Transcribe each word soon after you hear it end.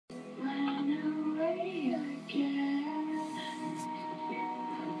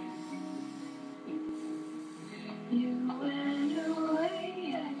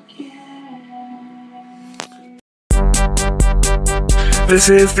This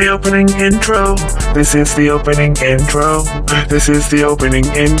is the opening intro. This is the opening intro. This is the opening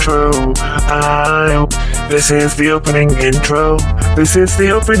intro. This is the opening intro. This is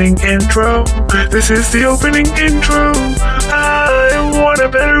the opening intro. This is the opening intro. I want a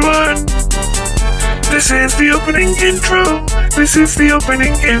better one. This is the opening intro. This is the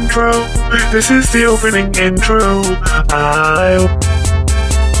opening intro. This is the opening intro. I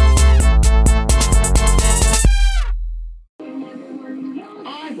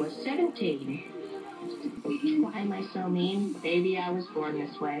was 17. Why am I so mean? Maybe I was born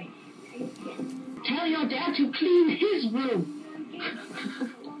this way. Tell your dad to clean his room.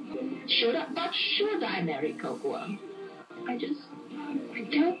 Should I marry Cocoa? I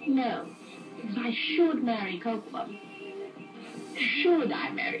don't know if I should marry Cocoa. Should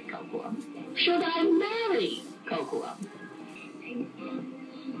I marry Cocoa? Should I marry Cocoa?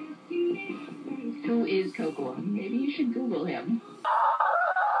 Who is Cocoa? Maybe you should Google him.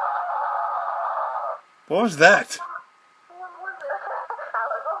 What was that?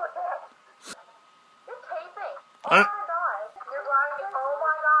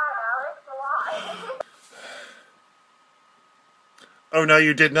 Oh no,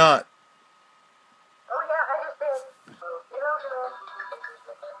 you did not. Oh yeah, I just did.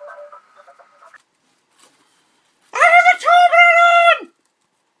 I have a Toblerone!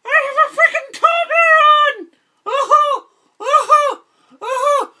 I have a freaking Toblerone! Oh, oh,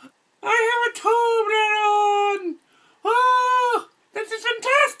 oh! I have a Toblerone! Oh, this is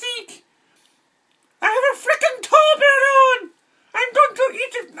fantastic! I have a freaking Toblerone! I'm going to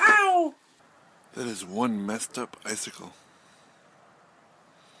eat it now! That is one messed up icicle.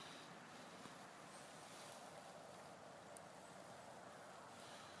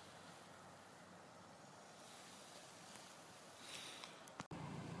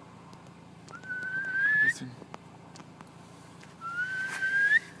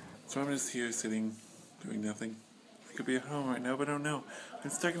 So I'm just here sitting, doing nothing. I could be at home right now, but I don't know. I'm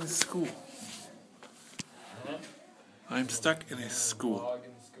stuck in a school. I'm stuck in a school.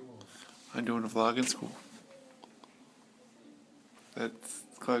 I'm doing a vlog in school. That's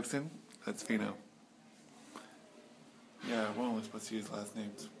Clarkson. That's Vino. Yeah, we're only supposed to use last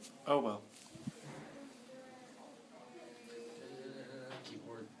names. Oh well.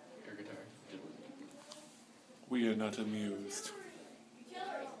 Keyboard, air guitar. We are not amused.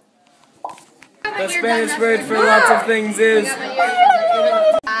 The Spanish word for lots of things is...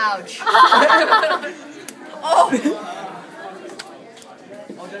 Ouch. Oh!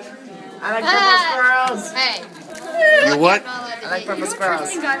 I like purple squirrels. Hey. You what? I like purple squirrels.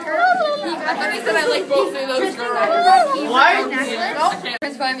 I thought he said I like both of those girls.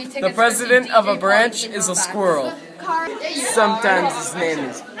 The president of a branch is a squirrel. Sometimes his name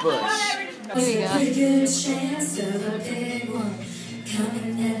is Bush. Here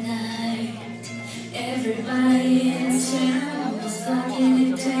Everybody in town was locking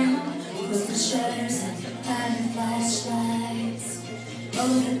it down. Close the shutters and hiding flashlights.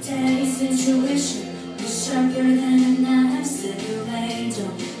 Oh, the daddy's intuition was sharper than a knife. Said the rain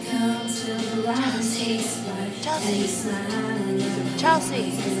don't come till the light tastes like Chelsea.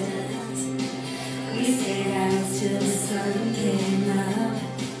 We stayed out till the sun came up,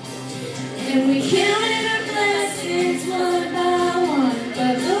 and we counted our blessings one by one.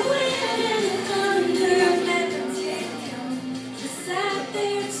 But the wind and the thunder never take them. Just sat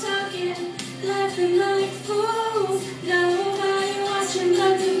there talking, laughing like fools. Nobody watching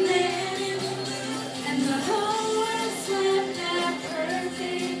but the man, and the whole world slept that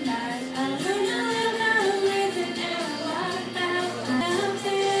perfect night. I learned to live how to live and never walk out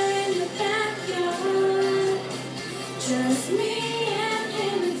there in the backyard. Just me and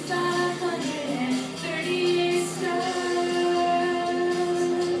him and 538 stars.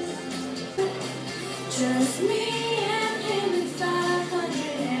 Just me and him and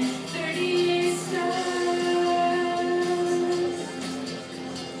 538 stars.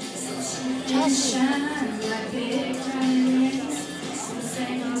 Shine like big shining rings. So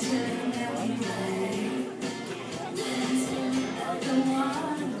sing until the Milky Way. The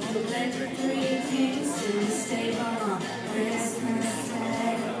one who led the three kings to the stable on Christmas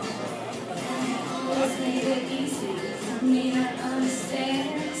Day. Let's make it easy for me to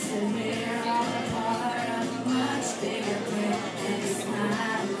understand. So we're all a part of the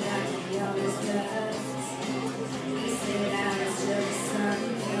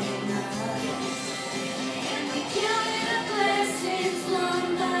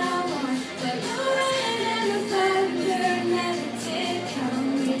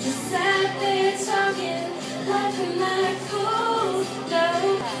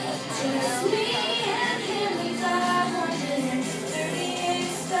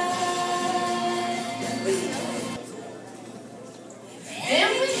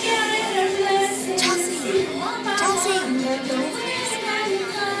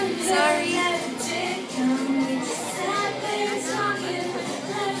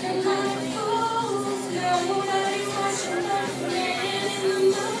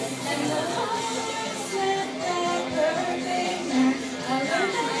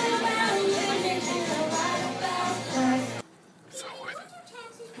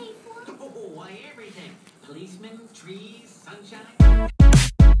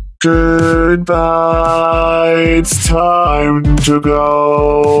Goodbye, it's time to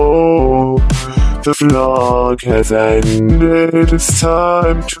go. The vlog has ended, it's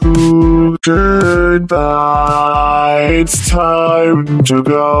time to goodbye, it's time to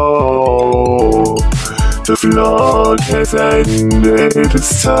go. The vlog has ended,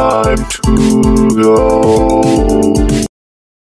 it's time to go.